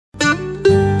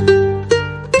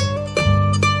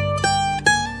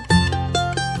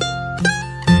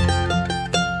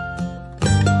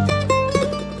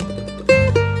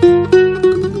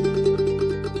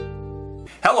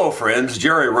friends,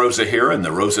 Jerry Rosa here in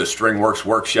the Rosa Stringworks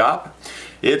Workshop.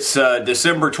 It's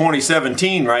December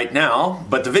 2017 right now,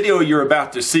 but the video you're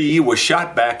about to see was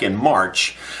shot back in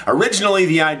March. Originally,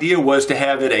 the idea was to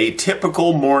have it a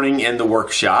typical morning in the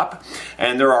workshop,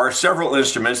 and there are several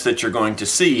instruments that you're going to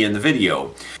see in the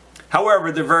video.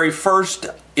 However, the very first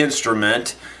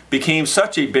instrument became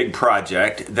such a big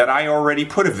project that I already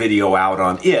put a video out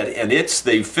on it, and it's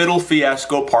the Fiddle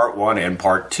Fiasco Part 1 and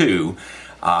Part 2.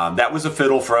 That was a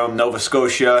fiddle from Nova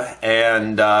Scotia,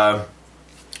 and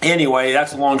anyway,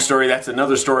 that's a long story. That's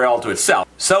another story all to itself.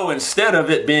 So instead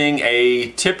of it being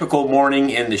a typical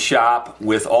morning in the shop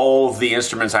with all the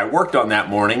instruments I worked on that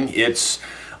morning, it's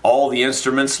all the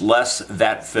instruments less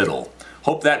that fiddle.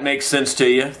 Hope that makes sense to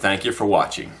you. Thank you for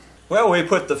watching. Well, we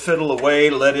put the fiddle away,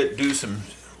 let it do some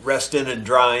resting and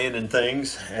drying and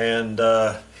things, and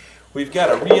we've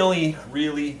got a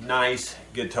really nice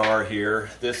guitar here.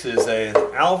 This is an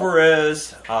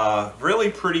Alvarez,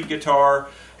 really pretty guitar.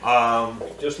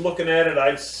 Just looking at it,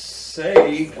 I'd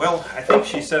say, well, I think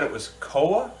she said it was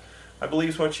Koa, I believe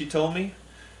is what she told me.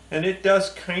 And it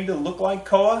does kind of look like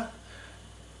Koa.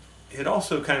 It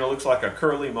also kind of looks like a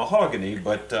curly mahogany,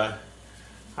 but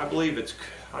I believe it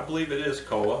is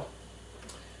Koa.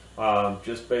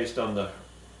 Just based on the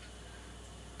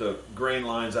grain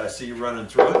lines I see running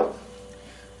through it.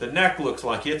 The neck looks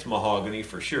like it's mahogany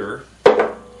for sure.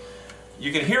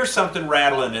 You can hear something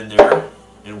rattling in there,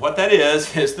 and what that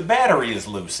is the battery is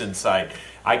loose inside.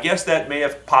 I guess that may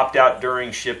have popped out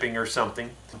during shipping or something.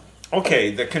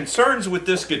 Okay, the concerns with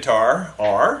this guitar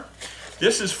are,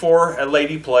 this is for a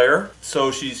lady player, so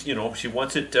she's, she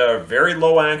wants it very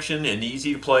low action and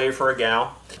easy to play for a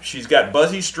gal. She's got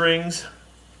buzzy strings.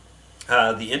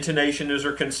 The intonation is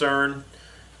her concern.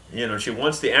 She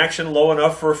wants the action low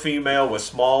enough for a female with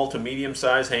small to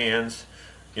medium-sized hands.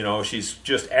 She's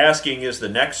just asking, is the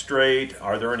neck straight?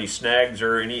 Are there any snags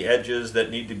or any edges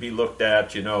that need to be looked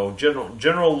at? General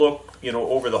look,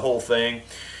 over the whole thing.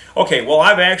 Okay, well,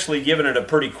 I've actually given it a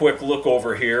pretty quick look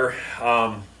over here.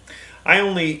 I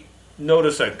only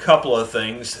notice a couple of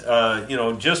things.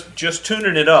 Just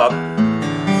tuning it up.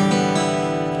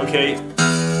 Okay.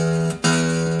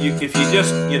 If you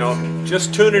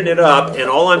just tuning it up, and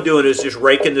all I'm doing is just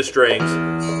raking the strings,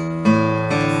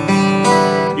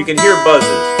 you can hear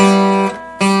buzzes.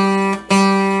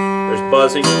 There's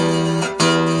buzzing,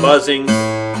 buzzing.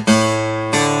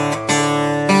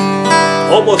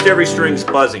 Almost every string's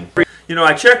buzzing.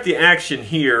 I checked the action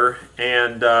here,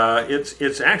 and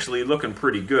it's actually looking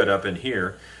pretty good up in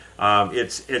here.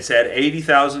 It's at 80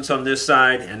 thousandths on this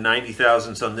side and 90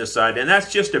 thousandths on this side, and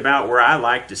that's just about where I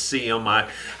like to see them. I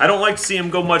don't like to see them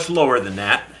go much lower than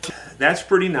that. That's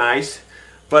pretty nice,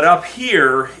 but up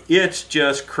here it's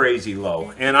just crazy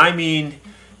low, and I mean,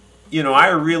 I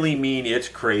really mean it's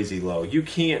crazy low. You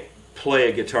can't play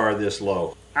a guitar this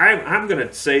low. I'm going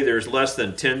to say there's less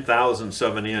than 10 thousandths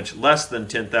of an inch,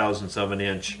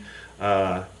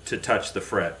 to touch the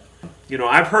fret.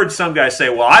 I've heard some guys say,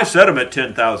 well, I set them at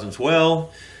 10 thousandths.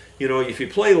 Well, if you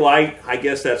play light, I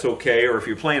guess that's okay. Or if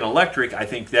you're playing electric, I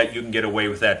think that you can get away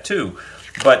with that too.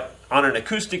 But on an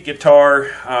acoustic guitar,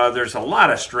 there's a lot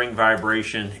of string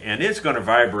vibration, and it's going to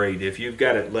vibrate if you've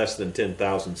got it less than 10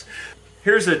 thousandths.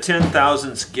 Here's a 10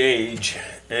 thousandths gauge,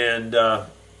 and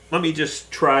let me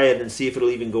just try it and see if it'll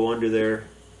even go under there.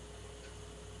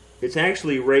 It's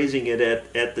actually raising it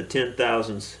at the 10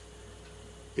 thousandths.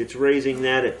 It's raising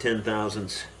that at 10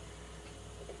 thousandths.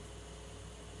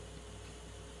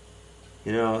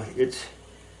 It's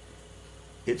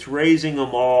raising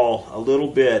them all a little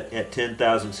bit at 10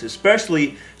 thousandths,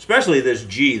 especially this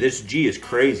G. This G is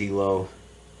crazy low.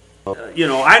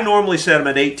 I normally set them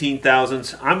at 18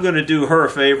 thousandths. I'm going to do her a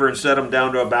favor and set them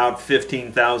down to about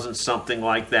 15 thousandths, something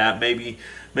like that. Maybe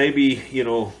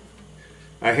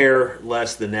a hair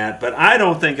less than that, but I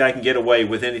don't think I can get away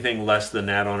with anything less than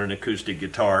that on an acoustic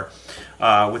guitar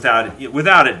without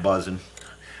it buzzing.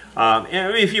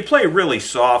 And if you play really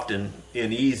soft and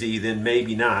easy, then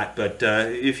maybe not, but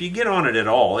if you get on it at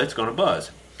all, it's going to buzz.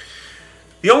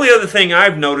 The only other thing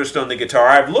I've noticed on the guitar,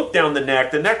 I've looked down the neck.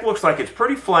 The neck looks like it's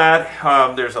pretty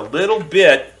flat. There's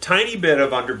a tiny bit of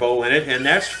underbow in it, and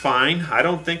that's fine. I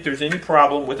don't think there's any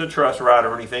problem with the truss rod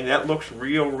or anything. That looks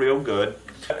real good.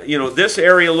 This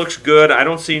area looks good. I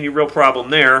don't see any real problem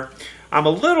there. I'm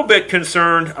a little bit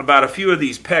concerned about a few of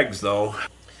these pegs, though.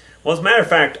 Well, as a matter of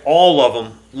fact, all of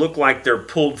them look like they're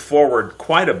pulled forward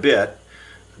quite a bit.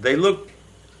 They look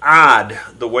odd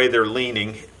the way they're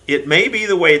leaning. It may be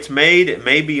the way it's made. It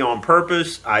may be on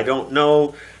purpose. I don't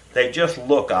know. They just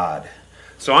look odd.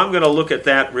 So I'm going to look at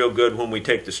that real good when we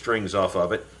take the strings off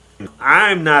of it.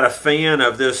 I'm not a fan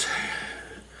of this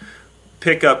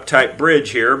pickup type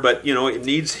bridge here, but you know, it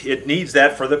needs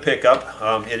that for the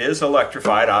pickup. It is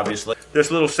electrified, obviously.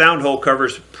 This little sound hole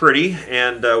cover's pretty,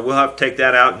 and we'll have to take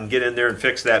that out and get in there and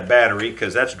fix that battery,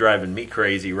 because that's driving me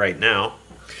crazy right now.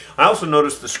 I also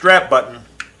noticed the strap button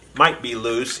might be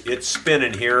loose. It's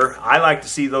spinning here. I like to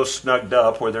see those snugged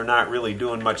up where they're not really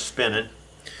doing much spinning.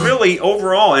 Really,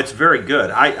 overall, it's very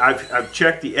good. I've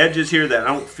checked the edges here that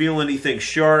I don't feel anything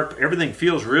sharp. Everything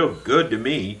feels real good to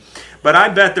me, but I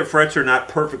bet the frets are not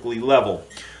perfectly level.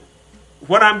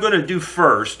 What I'm going to do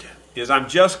first is I'm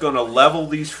just going to level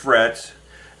these frets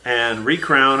and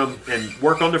recrown them and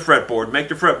work on the fretboard, make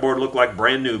the fretboard look like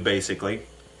brand new basically.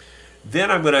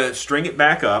 Then I'm going to string it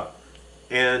back up,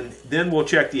 and then we'll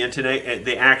check the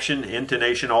action,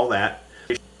 intonation, all that.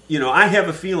 You know, I have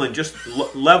a feeling just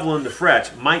leveling the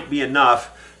frets might be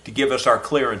enough to give us our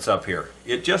clearance up here.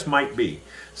 It just might be.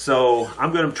 So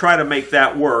I'm going to try to make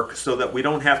that work so that we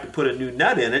don't have to put a new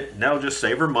nut in it, and that'll just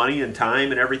save our money and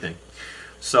time and everything.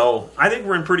 So I think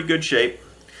we're in pretty good shape.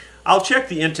 I'll check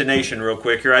the intonation real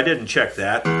quick here. I didn't check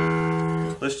that.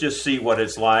 Let's just see what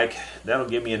it's like. That'll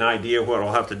give me an idea of what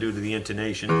I'll have to do to the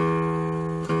intonation.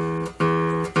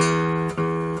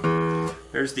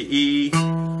 There's the E.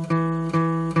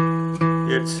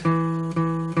 It's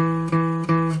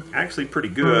actually pretty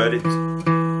good.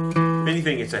 If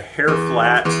anything, it's a hair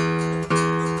flat.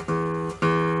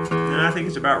 I think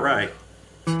it's about right.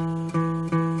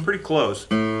 Pretty close.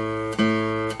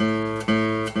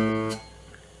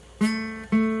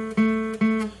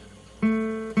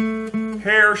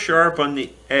 Hair sharp on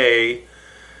the A.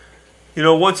 You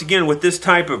know, once again, with this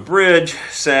type of bridge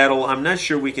saddle, I'm not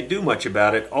sure we can do much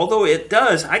about it. Although it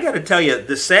does, I got to tell you,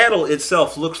 the saddle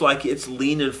itself looks like it's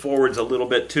leaning forwards a little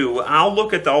bit too. I'll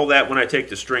look at all that when I take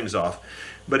the strings off.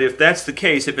 But if that's the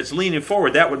case, if it's leaning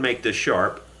forward, that would make this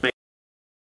sharp.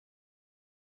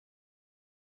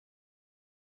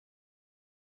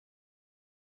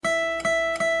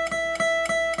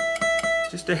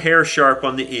 Just a hair sharp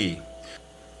on the E.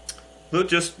 We'll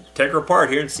just take her apart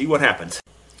here and see what happens.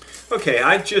 Okay,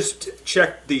 I just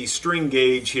checked the string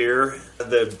gauge here.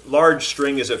 The large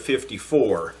string is at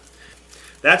 54.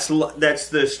 That's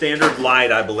the standard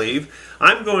light, I believe.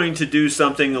 I'm going to do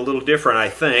something a little different, I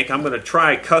think. I'm going to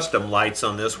try custom lights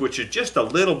on this, which is just a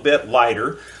little bit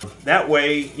lighter. That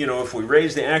way, you know, if we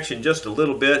raise the action just a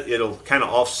little bit, it'll kind of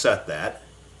offset that.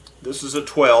 This is a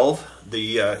 12,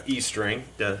 the E string,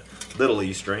 the little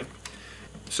E string.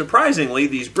 Surprisingly,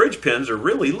 these bridge pins are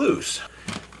really loose.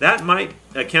 That might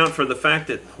account for the fact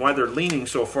that why they're leaning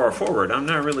so far forward. I'm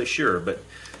not really sure, but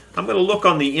I'm going to look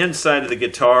on the inside of the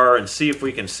guitar and see if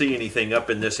we can see anything up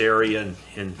in this area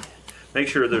and make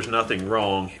sure there's nothing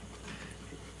wrong.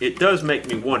 It does make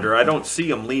me wonder. I don't see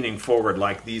them leaning forward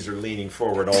like these are leaning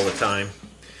forward all the time.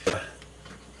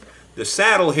 The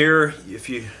saddle here, if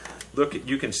you look,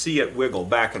 you can see it wiggle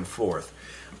back and forth.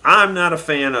 I'm not a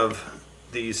fan of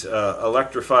these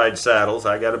electrified saddles,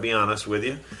 I got to be honest with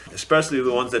you, especially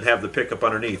the ones that have the pickup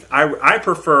underneath. I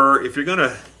prefer, if you're going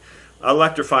to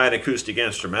electrify an acoustic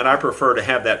instrument, I prefer to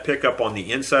have that pickup on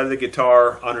the inside of the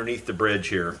guitar underneath the bridge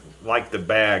here, like the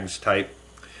bags type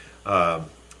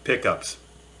pickups.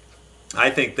 I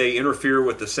think they interfere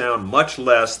with the sound much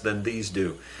less than these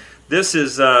do. This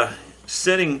is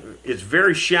sitting, it's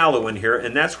very shallow in here,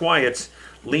 and that's why it's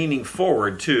leaning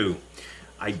forward too.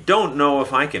 I don't know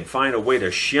if I can find a way to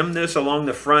shim this along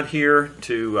the front here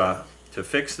to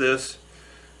fix this.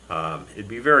 It'd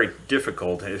be very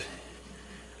difficult.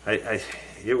 It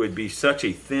would be such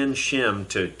a thin shim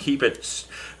to keep it,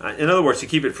 in other words, to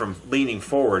keep it from leaning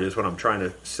forward is what I'm trying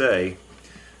to say.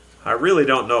 I really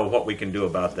don't know what we can do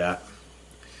about that.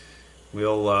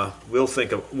 We'll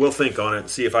think on it and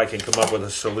see if I can come up with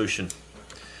a solution.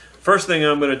 First thing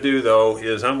I'm going to do, though,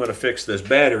 is I'm going to fix this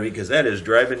battery because that is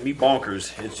driving me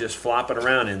bonkers. It's just flopping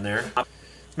around in there.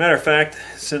 Matter of fact,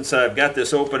 since I've got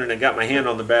this open and I got my hand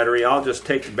on the battery, I'll just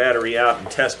take the battery out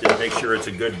and test it, make sure it's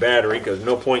a good battery, because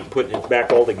no point in putting it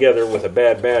back all together with a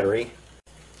bad battery.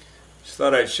 Just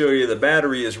thought I'd show you the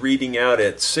battery is reading out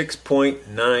at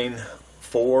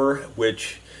 6.94,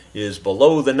 which is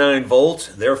below the 9 volts.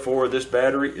 Therefore, this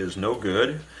battery is no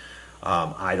good.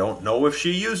 I don't know if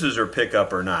she uses her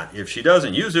pickup or not. If she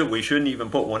doesn't use it, we shouldn't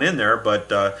even put one in there,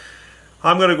 but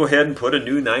I'm going to go ahead and put a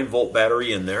new 9-volt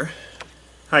battery in there.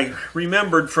 I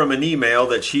remembered from an email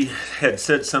that she had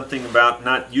said something about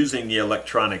not using the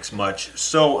electronics much,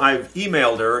 so I've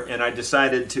emailed her and I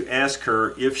decided to ask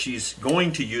her if she's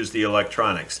going to use the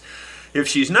electronics. If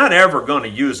she's not ever going to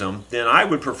use them, then I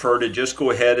would prefer to just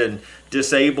go ahead and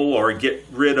disable or get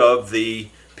rid of the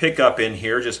pickup in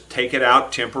here. Just take it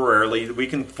out temporarily. We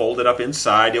can fold it up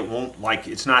inside. It won't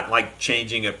it's not like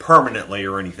changing it permanently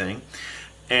or anything.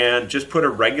 And just put a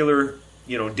regular,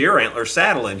 deer antler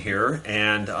saddle in here,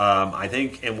 and I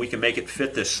think, and we can make it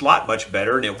fit this slot much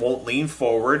better, and it won't lean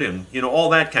forward, and all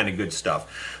that kind of good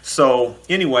stuff. So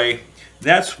anyway,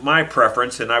 that's my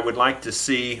preference, and I would like to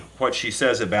see what she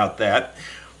says about that.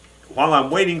 While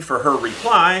I'm waiting for her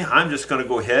reply, I'm just going to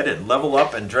go ahead and level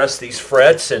up and dress these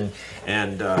frets, and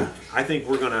I think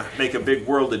we're going to make a big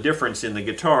world of difference in the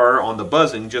guitar on the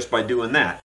buzzing just by doing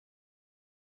that.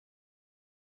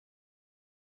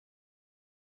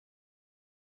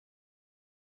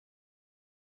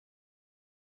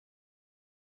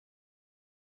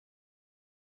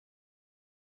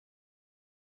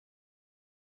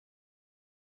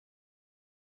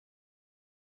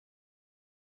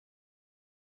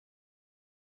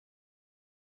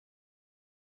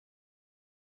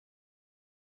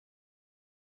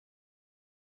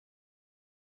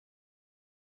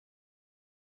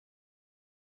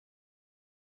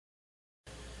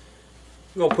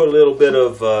 I'm going to put a little bit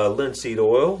of linseed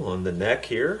oil on the neck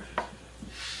here,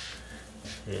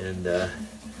 and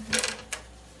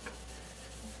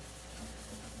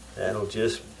that'll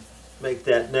just make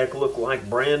that neck look like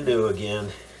brand new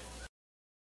again.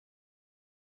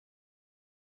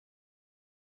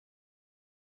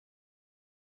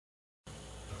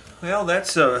 Well,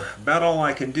 that's about all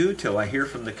I can do till I hear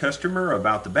from the customer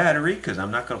about the battery, because I'm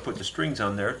not going to put the strings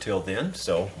on there till then,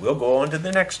 so we'll go on to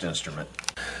the next instrument.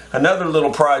 Another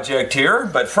little project here,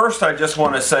 but first I just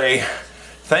want to say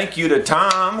thank you to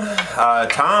Tom.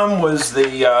 Tom was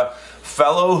the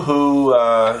fellow who,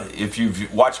 if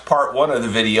you've watched part 1 of the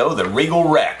video, the Regal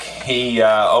Wreck, he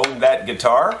owned that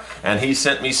guitar, and he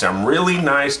sent me some really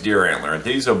nice deer antler.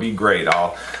 These will be great.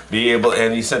 I'll be able,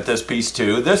 and he sent this piece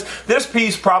too. This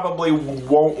piece probably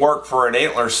won't work for an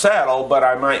antler saddle, but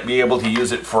I might be able to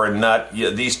use it for a nut.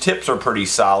 These tips are pretty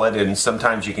solid, and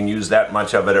sometimes you can use that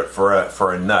much of it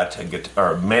for a nut, or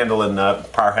a mandolin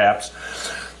nut, perhaps.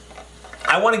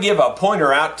 I want to give a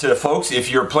pointer out to folks.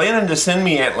 If you're planning to send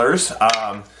me antlers,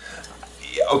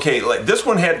 okay, like this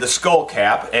one had the skull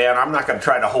cap, and I'm not going to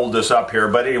try to hold this up here,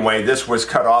 but anyway, this was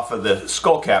cut off of the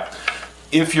skull cap.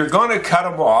 If you're going to cut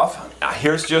them off,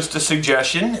 here's just a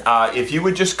suggestion. If you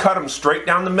would just cut them straight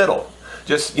down the middle,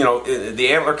 just, the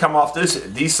antler come off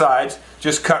these sides,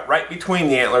 just cut right between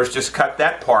the antlers, just cut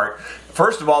that part.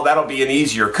 First of all, that'll be an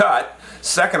easier cut.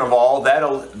 Second of all,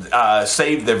 that'll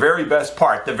save the very best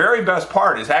part. The very best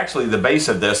part is actually the base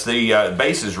of this. The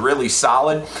base is really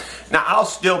solid. Now, I'll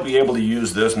still be able to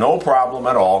use this, no problem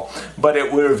at all, but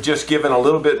it would have just given a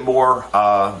little bit more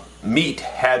meat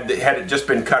had it just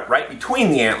been cut right between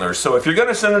the antlers. So if you're going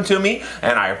to send them to me,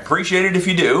 and I appreciate it if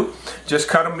you do, just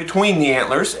cut them between the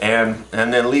antlers and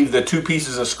then leave the 2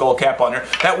 pieces of skull cap on there.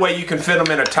 That way you can fit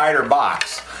them in a tighter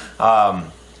box.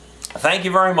 Thank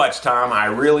you very much, Tom. I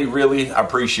really, really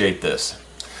appreciate this.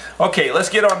 Okay, let's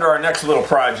get on to our next little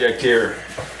project here.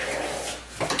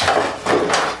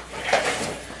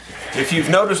 If you've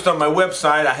noticed on my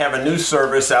website, I have a new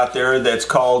service out there that's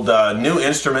called New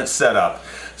Instrument Setup.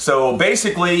 So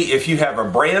basically, if you have a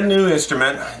brand new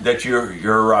instrument that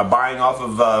you're buying off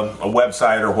of a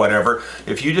website or whatever,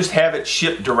 if you just have it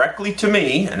shipped directly to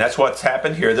me, and that's what's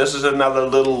happened here. This is another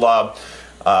little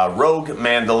Rogue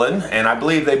mandolin, and I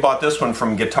believe they bought this one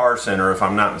from Guitar Center, if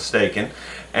I'm not mistaken,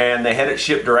 and they had it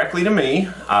shipped directly to me.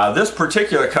 This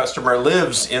particular customer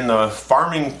lives in the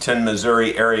Farmington,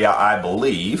 Missouri area, I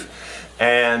believe,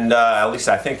 and at least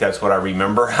I think that's what I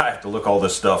remember. I have to look all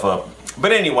this stuff up,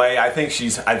 but anyway, I think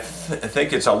I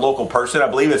think it's a local person. I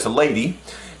believe it's a lady,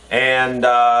 and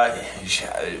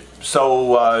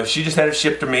so she just had it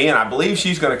shipped to me, and I believe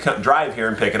she's going to drive here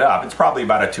and pick it up. It's probably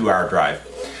about a 2-hour drive.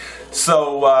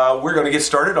 So we're going to get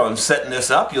started on setting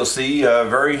this up. You'll see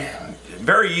very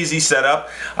easy setup.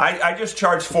 I just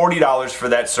charge $40 for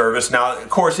that service. Now, of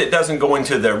course, it doesn't go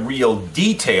into the real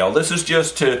detail. This is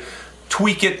just to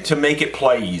tweak it to make it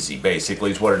play easy,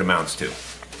 basically, is what it amounts to.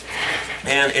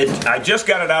 And I just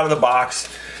got it out of the box.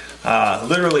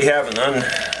 Literally haven't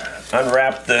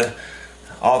unwrapped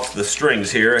off the strings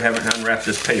here. I haven't unwrapped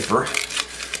this paper.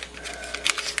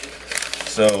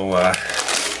 So...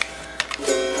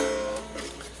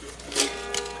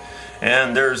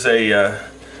 and there's a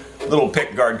little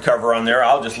pick guard cover on there.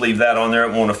 I'll just leave that on there.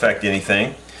 It won't affect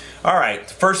anything. Alright,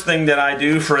 the first thing that I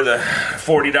do for the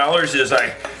 $40 is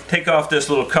I take off this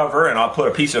little cover, and I'll put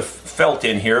a piece of felt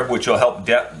in here, which will help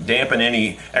dampen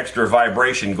any extra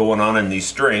vibration going on in these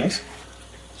strings.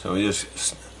 So we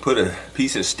just put a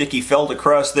piece of sticky felt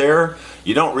across there.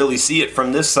 You don't really see it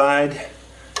from this side.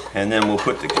 And then we'll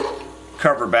put the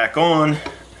cover back on.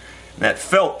 That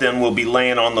felt then will be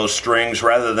laying on those strings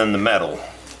rather than the metal.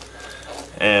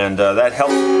 And that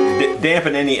helps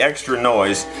dampen any extra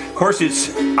noise. Of course,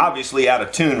 it's obviously out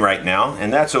of tune right now,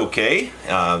 and that's okay.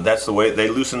 That's the way they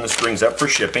loosen the strings up for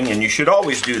shipping, and you should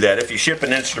always do that. If you ship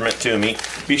an instrument to me,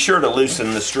 be sure to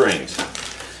loosen the strings.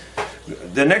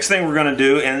 The next thing we're going to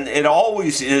do, and it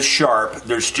always is sharp,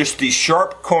 there's just these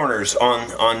sharp corners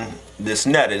on this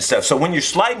net and stuff. So when you're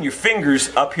sliding your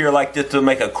fingers up here like this to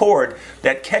make a chord,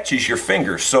 that catches your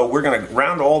fingers. So we're going to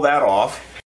round all that off.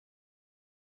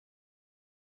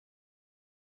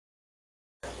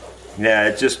 Yeah,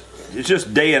 it's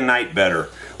just day and night better.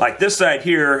 Like this side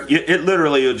here, it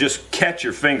literally will just catch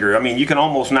your finger. I mean, you can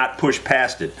almost not push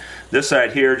past it. This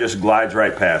side here just glides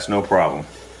right past, no problem.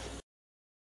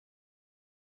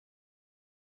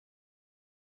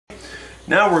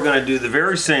 Now we're going to do the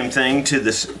very same thing to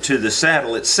the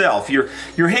saddle itself.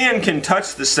 Your hand can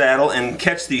touch the saddle and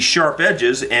catch these sharp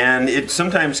edges, and it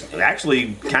sometimes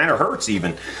actually kind of hurts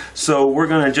even. So we're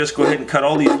going to just go ahead and cut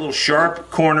all these little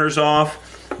sharp corners off.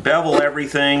 Bevel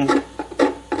everything.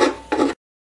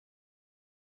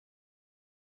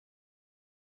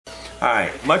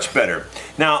 Alright, much better.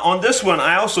 Now on this one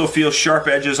I also feel sharp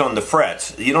edges on the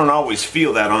frets. You don't always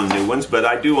feel that on new ones, but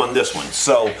I do on this one.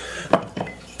 So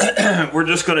we're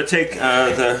just going to take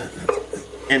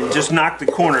and just knock the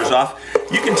corners off.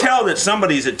 You can tell that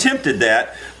somebody's attempted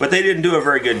that, but they didn't do a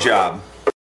very good job.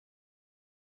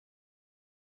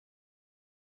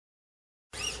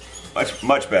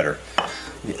 Much better.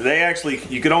 They actually,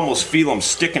 you could almost feel them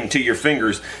sticking to your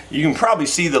fingers. You can probably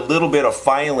see the little bit of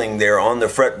filing there on the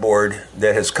fretboard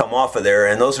that has come off of there,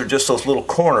 and those are just those little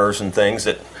corners and things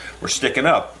that were sticking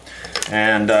up.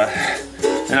 And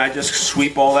I just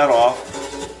sweep all that off.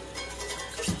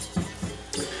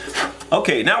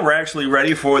 Okay, now we're actually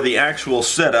ready for the actual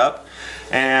setup,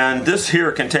 and this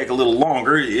here can take a little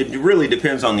longer. It really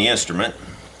depends on the instrument,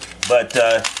 but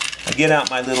I get out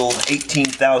my little 18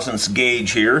 thousandths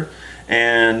gauge here,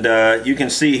 and you can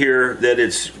see here that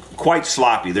it's quite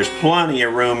sloppy. There's plenty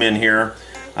of room in here.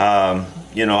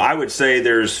 You know, I would say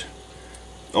there's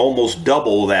almost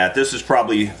double that. This is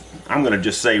probably, I'm going to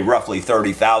just say roughly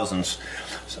 30 thousandths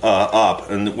up,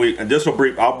 and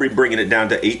I'll be bringing it down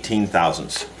to 18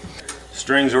 thousandths.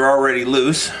 Strings are already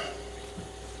loose.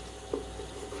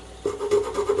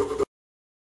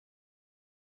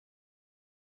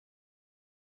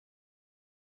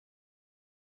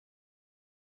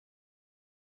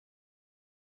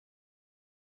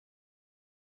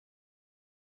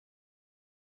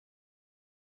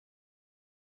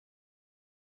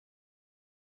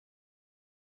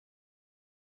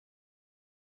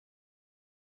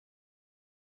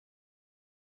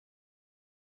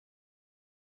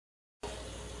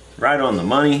 Right on the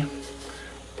money.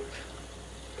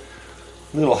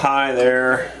 A little high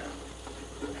there.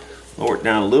 Lower it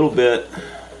down a little bit.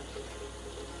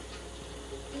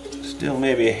 Still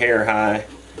maybe a hair high.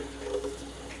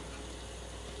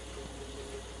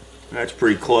 That's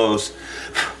pretty close.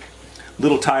 A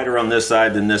little tighter on this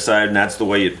side than this side, and that's the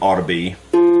way it ought to be.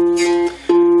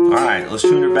 Alright, let's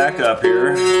tune it back up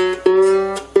here.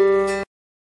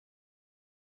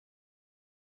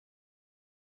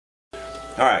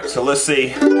 Alright, so let's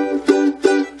see.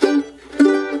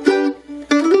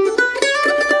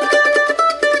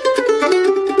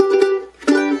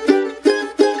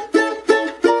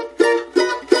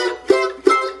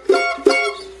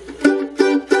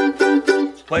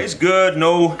 Plays good,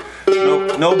 no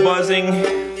buzzing.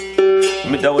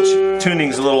 Let me double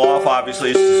tuning's a little off,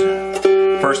 obviously. It's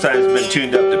the first time it's been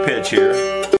tuned up to pitch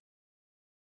here.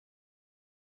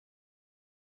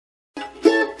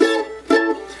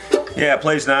 Yeah, it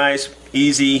plays nice,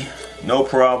 easy, no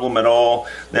problem at all.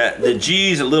 The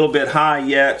G's a little bit high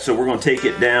yet, so we're going to take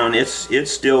it down. It's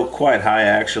still quite high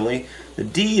actually. The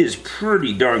D is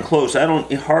pretty darn close. I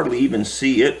don't hardly even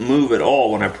see it move at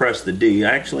all when I press the D.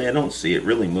 Actually, I don't see it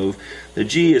really move. The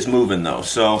G is moving though,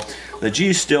 so the G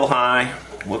is still high.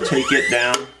 We'll take it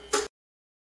down.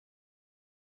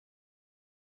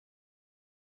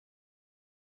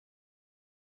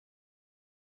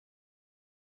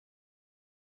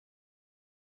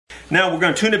 Now we're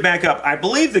going to tune it back up. I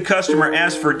believe the customer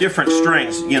asked for different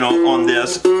strings, you know, on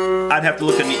this. I'd have to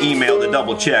look in the email to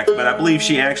double check, but I believe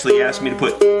she actually asked me to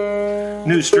put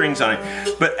new strings on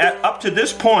it. But up to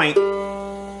this point,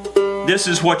 this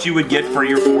is what you would get for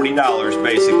your $40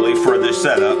 basically for this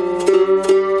setup.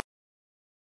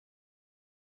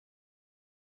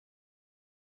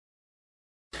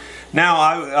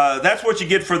 Now, that's what you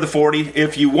get for the 40.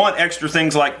 If you want extra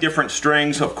things like different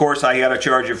strings, of course, I got to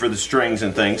charge you for the strings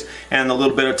and things, and a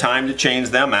little bit of time to change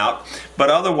them out. But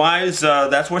otherwise,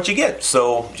 that's what you get.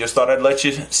 So just thought I'd let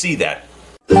you see that.